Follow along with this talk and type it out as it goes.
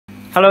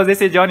Hello,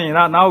 this is Johnny.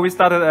 Now we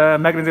started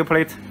magnesium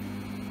plate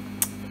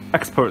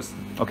experts.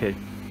 Okay.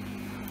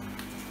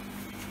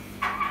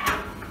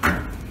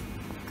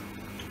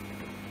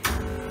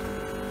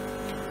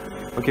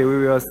 Okay,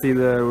 we will see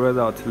the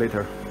result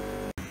later.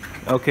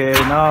 Okay,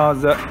 now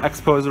the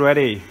expo is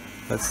ready.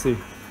 Let's see.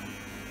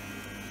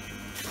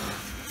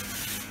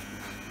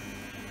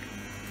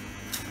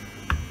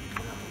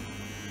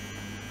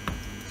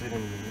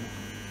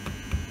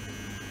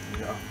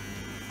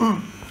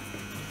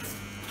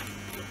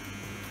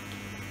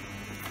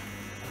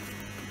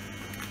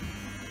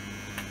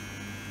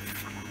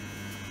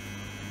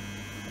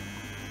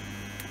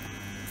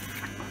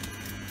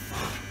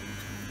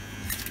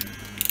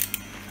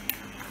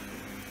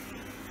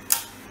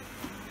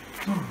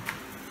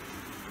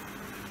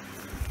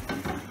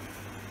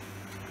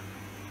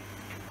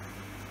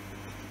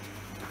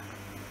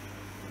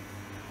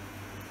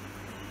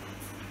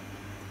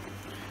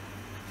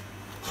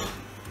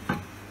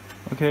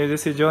 Okay,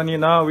 this is Johnny.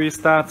 Now we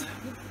start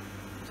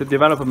the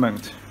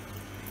development.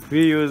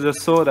 We use the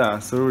soda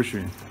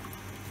solution.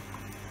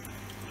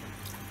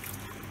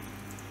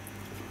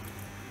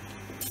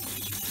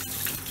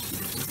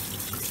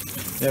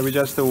 Yeah, we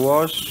just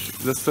wash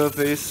the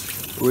surface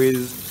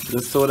with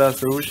the soda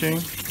solution,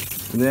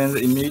 then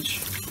the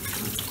image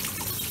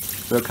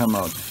will come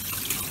out.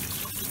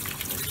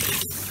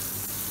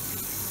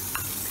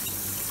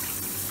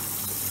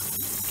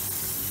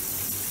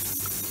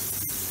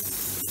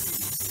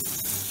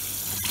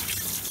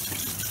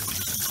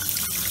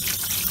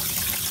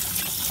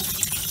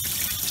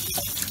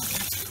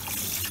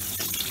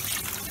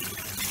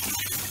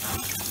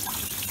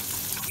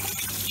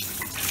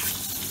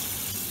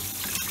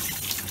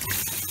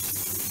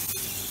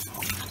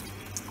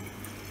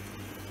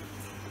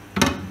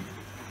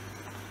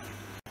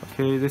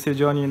 Okay, this is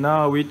Johnny.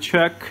 Now we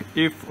check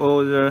if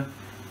all the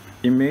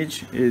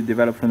image is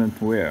development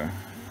well.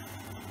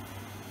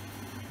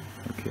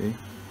 Okay,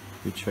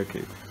 we check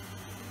it.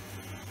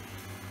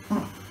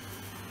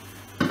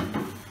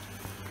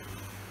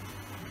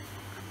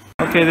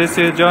 Okay, this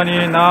is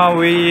Johnny. Now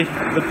we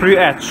the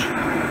pre-etch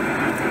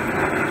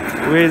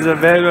with a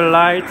very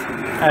light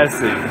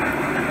acid.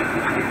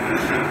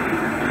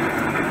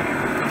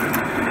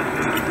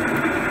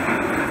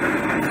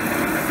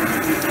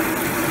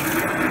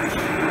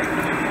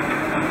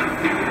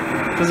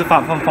 这是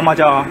防麻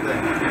胶啊。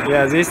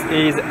Yeah, this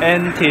is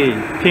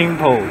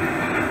anti-pimple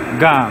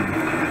gum.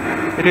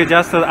 It is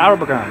just an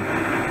Arab gum.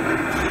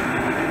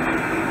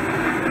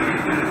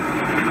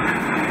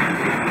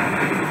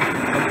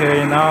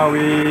 Okay, now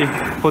we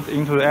put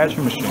into the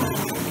etching machine.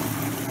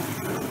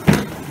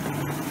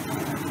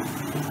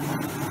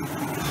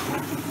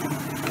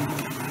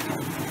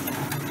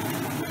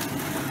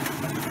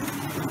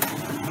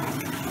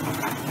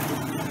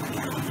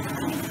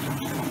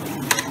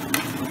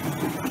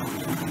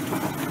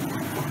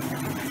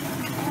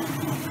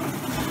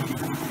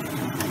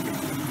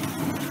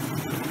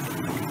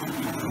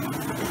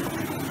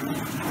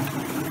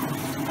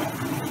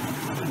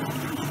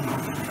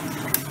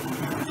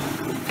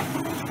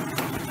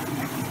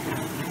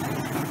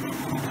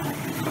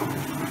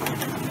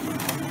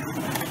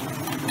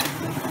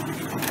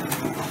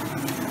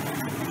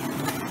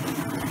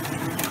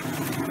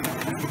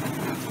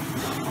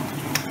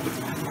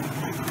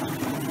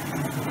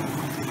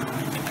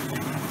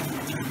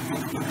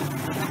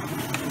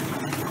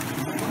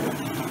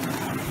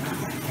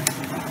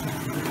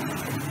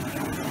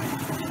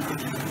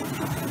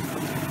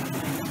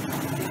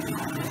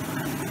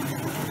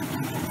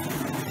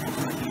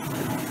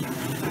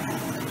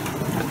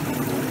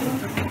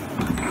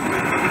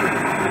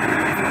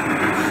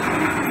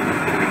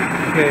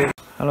 Okay,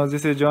 hello,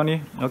 this is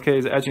Johnny.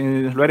 Okay, the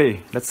etching is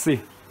ready. Let's see.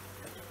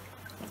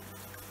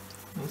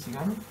 没洗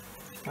干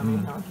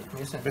净，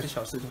没事，这是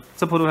小事情。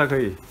这坡度还可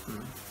以。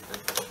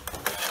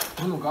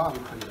温度高就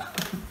可以了。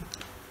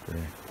对。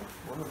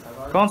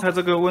刚才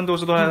这个温度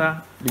是多少呢？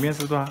里面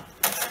是多少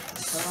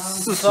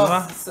？40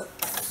吗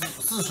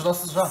？40到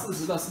42。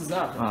40到42。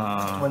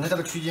啊。稳在这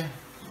个区间。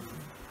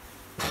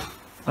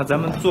那咱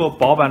们做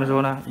薄板的时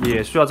候呢，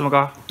也需要这么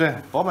高？对，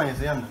薄板也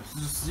是一样的，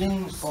时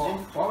间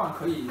薄板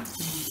可以。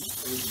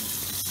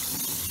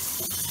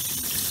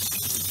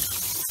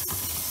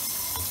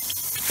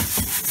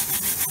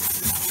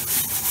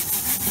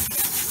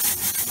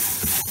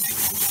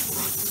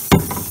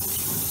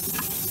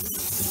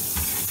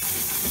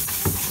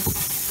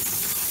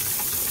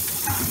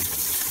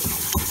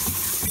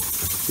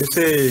You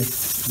see,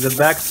 the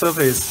back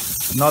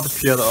surface not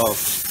peeled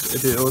off.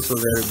 It is also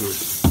very good.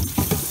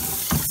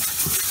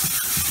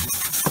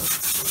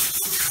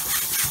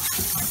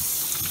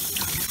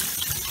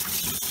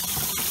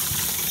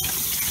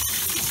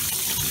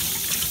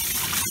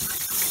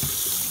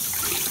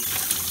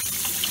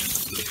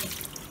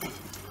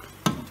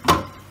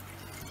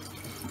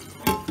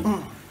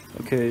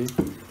 Okay,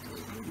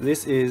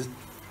 this is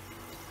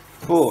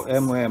 4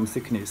 mm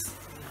thickness,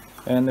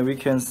 and we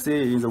can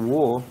see in the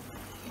wall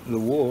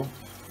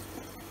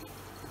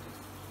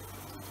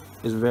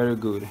is very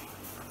good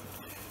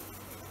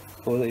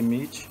for the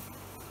image.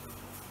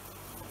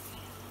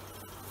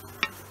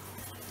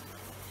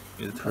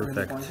 It's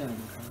perfect.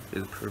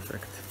 It's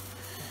perfect.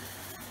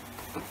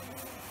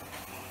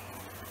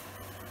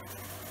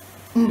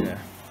 Yeah.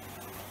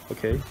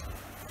 Okay.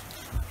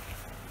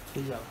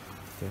 吹一下。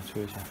对，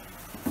吹一下。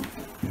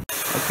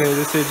Okay,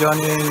 this is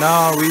Johnny.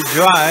 Now we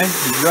dry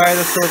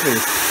the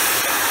surface.